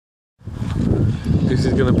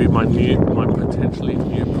This is going to be my potentially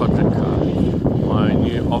new project car, my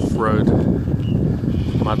new off-road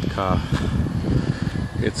mud car.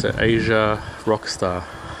 It's an Asia Rocsta.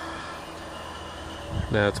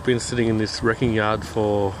 Now it's been sitting in this wrecking yard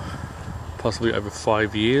for possibly over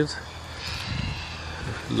 5 years.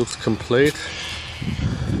 It looks complete.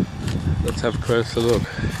 Let's have a closer look.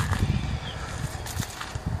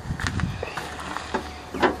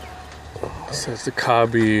 So it's the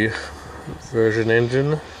Carby version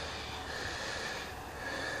engine.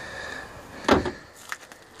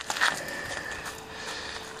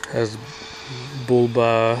 Has bull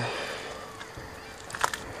bar,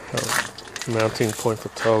 mounting point for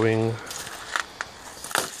towing.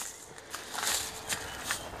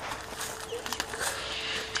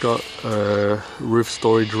 Got a roof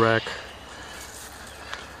storage rack.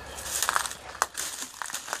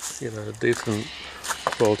 You know, decent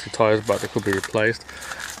quality tires, but they could be replaced.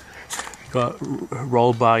 Got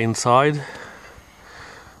roll bar inside,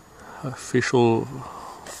 official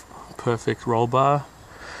perfect roll bar.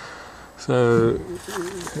 So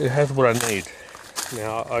it has what I need.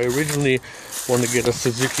 Now I originally wanted to get a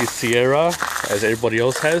Suzuki Sierra, as everybody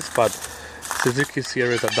else has, but Suzuki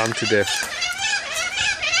Sierras are done to death.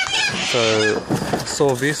 So I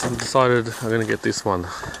saw this and decided I'm going to get this one.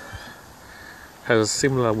 Has a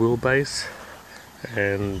similar wheelbase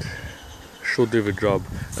and should do the job,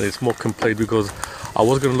 and it's more complete because I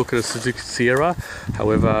was going to look at a Suzuki Sierra,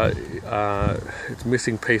 however it's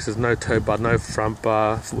missing pieces, no tow bar, no front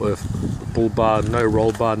bar, bull bar, no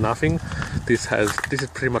roll bar, nothing. This is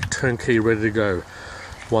pretty much turnkey, ready to go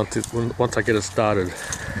once I get it started.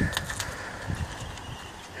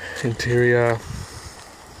 Interior,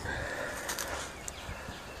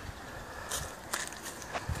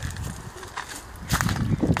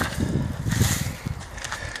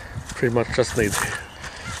 pretty much just needs,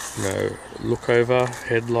 you know, look over,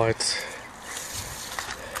 headlights.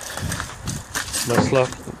 Most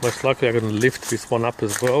likely I'm going to lift this one up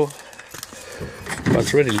as well, but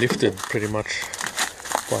it's already lifted pretty much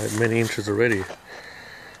by many inches already.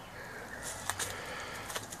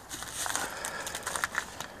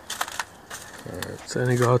 It's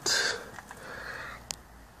only got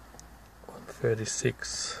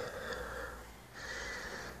 136.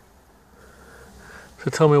 So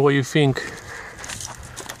tell me what you think.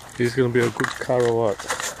 Is this going to be a good car or what?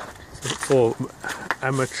 For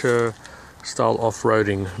amateur style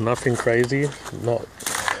off-roading. Nothing crazy, not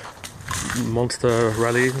monster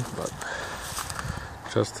rally, but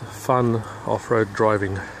just fun off-road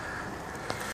driving.